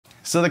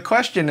So the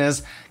question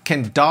is,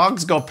 can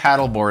dogs go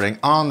paddleboarding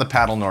on the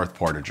Paddle North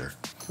Portager?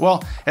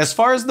 Well, as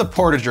far as the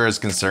Portager is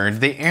concerned,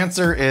 the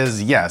answer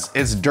is yes.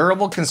 Its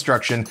durable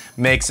construction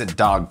makes it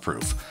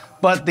dog-proof.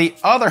 But the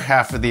other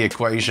half of the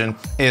equation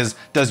is,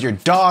 does your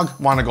dog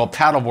want to go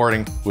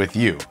paddleboarding with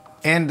you?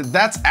 And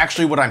that's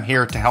actually what I'm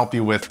here to help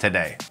you with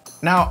today.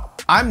 Now,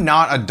 I'm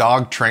not a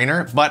dog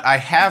trainer, but I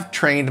have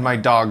trained my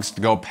dogs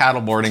to go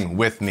paddleboarding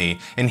with me,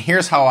 and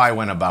here's how I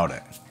went about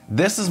it.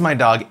 This is my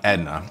dog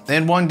Edna,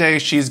 and one day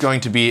she's going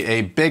to be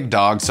a big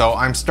dog, so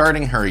I'm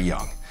starting her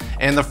young.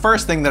 And the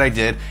first thing that I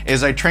did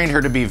is I trained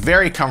her to be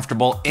very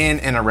comfortable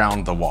in and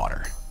around the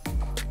water.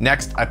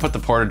 Next, I put the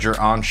Portager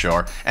on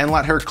shore and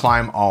let her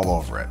climb all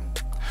over it.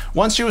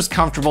 Once she was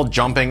comfortable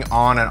jumping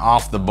on and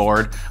off the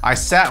board, I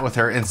sat with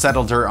her and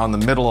settled her on the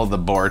middle of the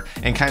board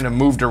and kind of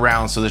moved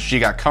around so that she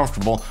got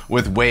comfortable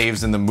with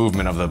waves and the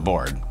movement of the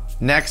board.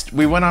 Next,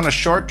 we went on a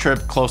short trip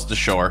close to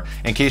shore.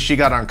 In case she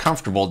got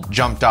uncomfortable,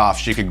 jumped off,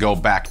 she could go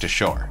back to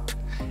shore.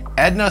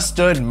 Edna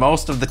stood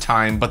most of the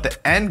time, but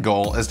the end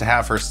goal is to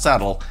have her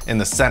settle in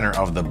the center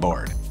of the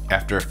board.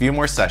 After a few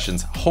more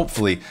sessions,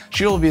 hopefully,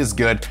 she will be as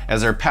good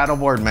as her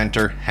paddleboard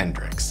mentor,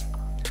 Hendrix.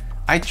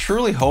 I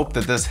truly hope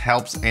that this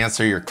helps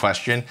answer your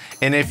question,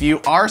 and if you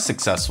are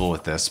successful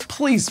with this,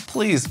 please,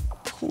 please,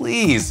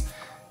 please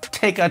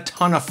take a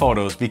ton of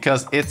photos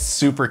because it's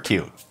super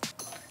cute.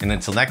 And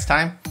until next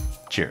time,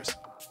 cheers.